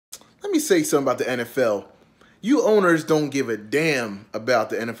Let me say something about the NFL. You owners don't give a damn about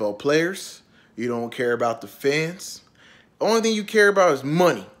the NFL players. You don't care about the fans. Only thing you care about is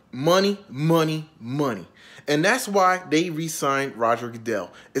money. Money, money, money. And that's why they re-signed Roger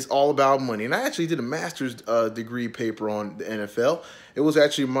Goodell. It's all about money. And I actually did a master's degree paper on the NFL. It was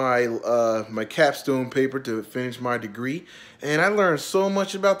actually my capstone paper to finish my degree. And I learned so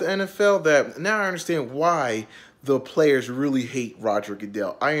much about the NFL that now I understand why the players really hate Roger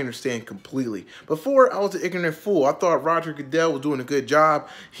Goodell. I understand completely. Before, I was an ignorant fool. I thought Roger Goodell was doing a good job.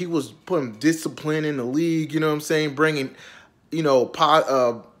 He was putting discipline in the league, you know what I'm saying, bringing,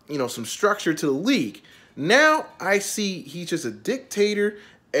 some structure to the league. Now I see he's just a dictator,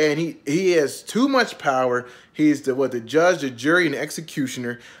 and he has too much power. He's the judge, the jury, and the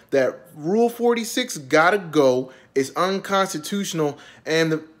executioner. That Rule 46 gotta go. It's unconstitutional,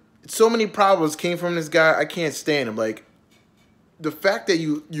 and so many problems came from this guy. I can't stand him. Like the fact that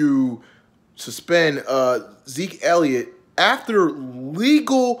you suspend Zeke Elliott after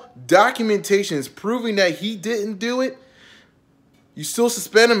legal documentation is proving that he didn't do it. You still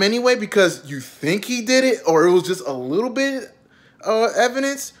suspend him anyway because you think he did it, or it was just a little bit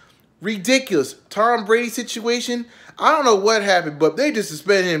evidence. Ridiculous. Tom Brady situation. I don't know what happened, but they just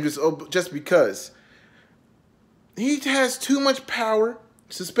suspended him just because. He has too much power,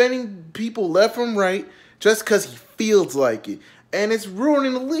 suspending people left and right just because he feels like it, and it's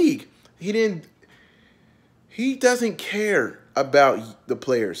ruining the league. He doesn't care about the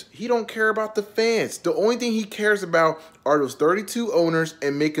players. He don't care about the fans. The only thing he cares about are those 32 owners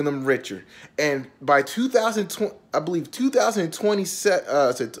and making them richer. And by 2020, I believe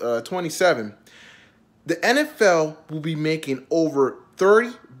 2027, the NFL will be making over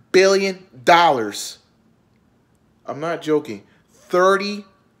 $30 billion. I'm not joking. $30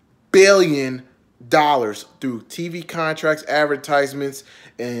 billion through TV contracts, advertisements,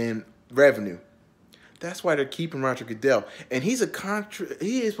 and revenue. That's why they're keeping Roger Goodell. And he is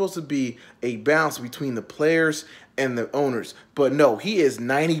supposed to be a balance between the players and the owners. But no, he is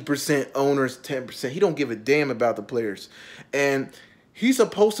 90% owners, 10%. He don't give a damn about the players. And he's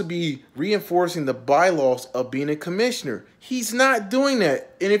supposed to be reinforcing the bylaws of being a commissioner. He's not doing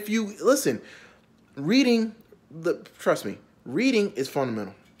that. And if you listen, trust me, reading is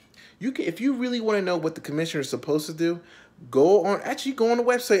fundamental. If you really want to know what the commissioner is supposed to do, go on the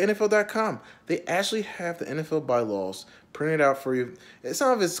website, NFL.com. They actually have the NFL bylaws printed out for you.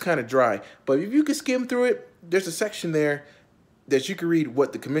 Some of it's kind of dry, but if you can skim through it, there's a section there that you can read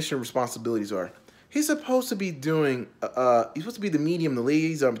what the commissioner's responsibilities are. He's supposed to be doing, he's supposed to be the medium, the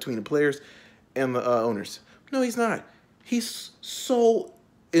liaison between the players and the owners. No, he's not. He's so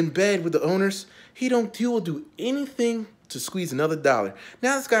in bed with the owners, he will do anything to squeeze another dollar.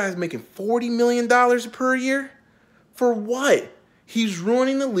 Now this guy is making $40 million per year. For what? He's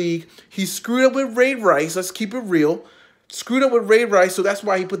ruining the league. He screwed up with Ray Rice. Let's keep it real. Screwed up with Ray Rice, so that's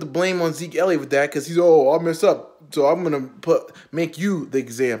why he put the blame on Zeke Elliott with that, because he's, I messed up, so I'm going to make you the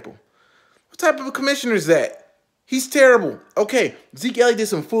example. What type of a commissioner is that? He's terrible. Okay, Zeke Elliott did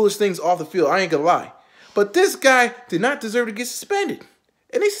some foolish things off the field. I ain't going to lie. But this guy did not deserve to get suspended.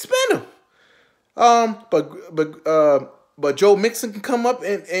 And they suspend him. But Joe Mixon can come up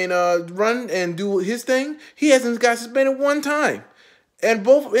and run and do his thing. He hasn't got suspended one time. And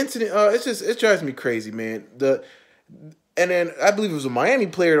both incidents, it drives me crazy, man. And then I believe it was a Miami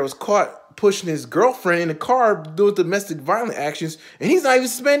player that was caught pushing his girlfriend in the car doing domestic violence actions, and he's not even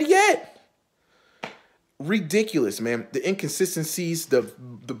suspended yet. Ridiculous, man. The inconsistencies, the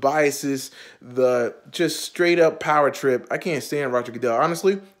biases, the just straight up power trip. I can't stand Roger Goodell.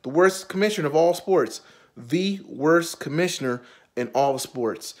 Honestly, the worst commissioner of all sports. The worst commissioner in all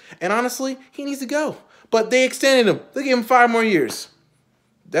sports. And honestly, he needs to go. But they extended him. They gave him 5 more years.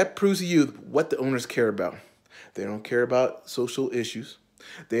 That proves to you what the owners care about. They don't care about social issues.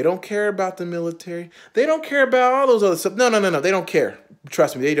 They don't care about the military. They don't care about all those other stuff. No. They don't care.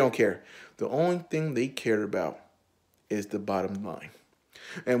 Trust me, they don't care. The only thing they care about is the bottom line.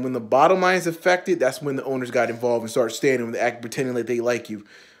 And when the bottom line is affected, that's when the owners got involved and started standing with the act, pretending like they like you.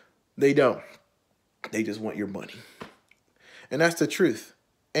 They don't. They just want your money. And that's the truth.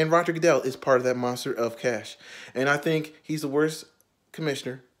 And Roger Goodell is part of that monster of cash. And I think he's the worst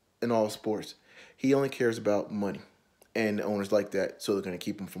commissioner in all sports. He only cares about money. And the owners like that, so they're going to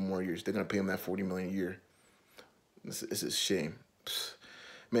keep him for more years. They're going to pay him that $40 million a year. This is a shame.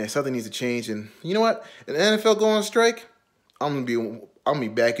 Man, something needs to change. And you know what? If the NFL go on strike, I'm gonna be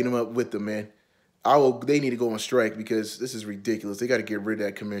backing them up with them, man. They need to go on strike because this is ridiculous. They got to get rid of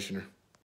that commissioner.